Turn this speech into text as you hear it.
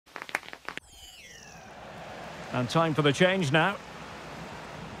And time for the change now.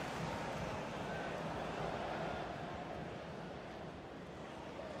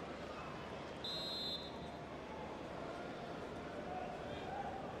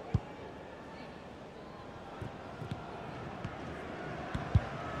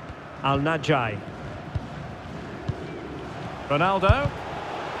 Al-Najai. Ronaldo.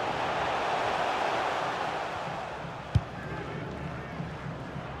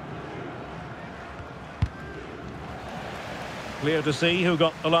 Clear to see who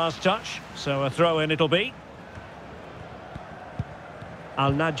got the last touch, so a throw-in it'll be.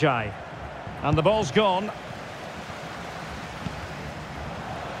 Al-Najai. And the ball's gone.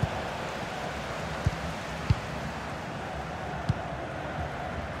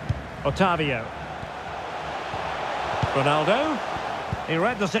 Otavio. Ronaldo. He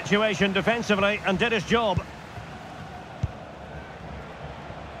read the situation defensively and did his job.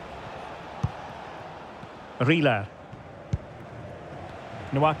 Rieler.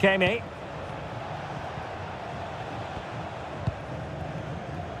 Nwakeme.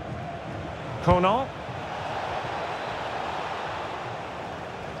 Kono.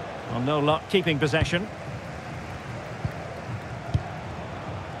 Well, no luck keeping possession.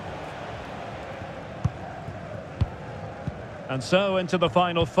 And so into the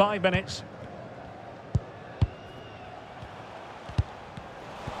final 5 minutes.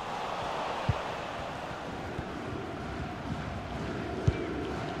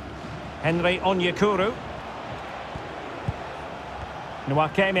 Henry Onyekuru.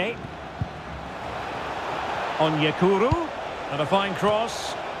 Nwakeme. Onyekuru. And a fine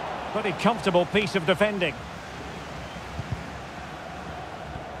cross. Pretty comfortable piece of defending.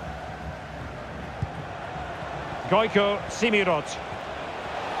 Goiko Simirot.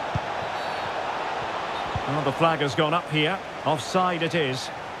 Well, the flag has gone up here. Offside it is.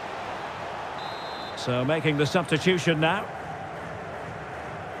 So making the substitution now.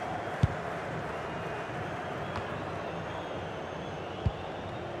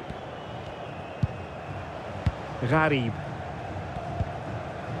 Gharib.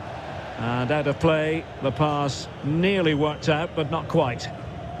 And out of play, the pass nearly worked out, but not quite.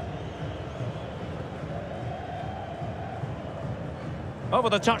 Over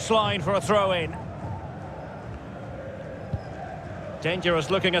the touchline for a throw-in.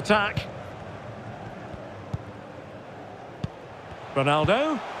 Dangerous looking attack.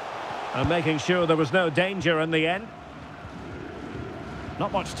 Ronaldo. And making sure there was no danger in the end.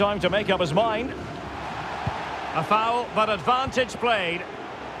 Not much time to make up his mind. A foul, but advantage played.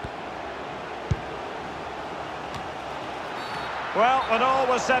 Well, when all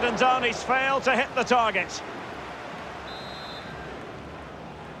was said and done, he's failed to hit the target.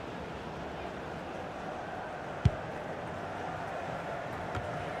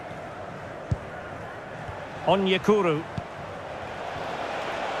 Onyekuru.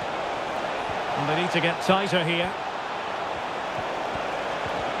 And they need to get tighter here.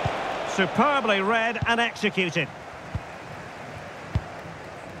 Superbly read and executed.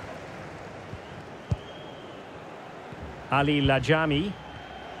 Ali Lajami.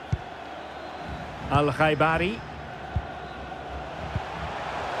 Al-Khaibari.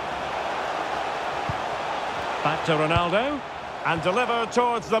 Back to Ronaldo. And delivered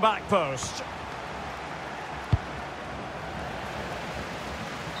towards the back post.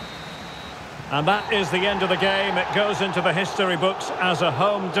 And that is the end of the game. It goes into the history books as a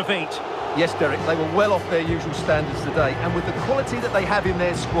home defeat. Yes, Derek, they were well off their usual standards today, and with the quality that they have in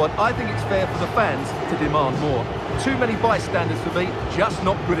their squad, I think it's fair for the fans to demand more. Too many bystanders for me, just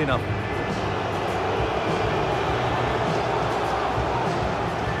not good enough.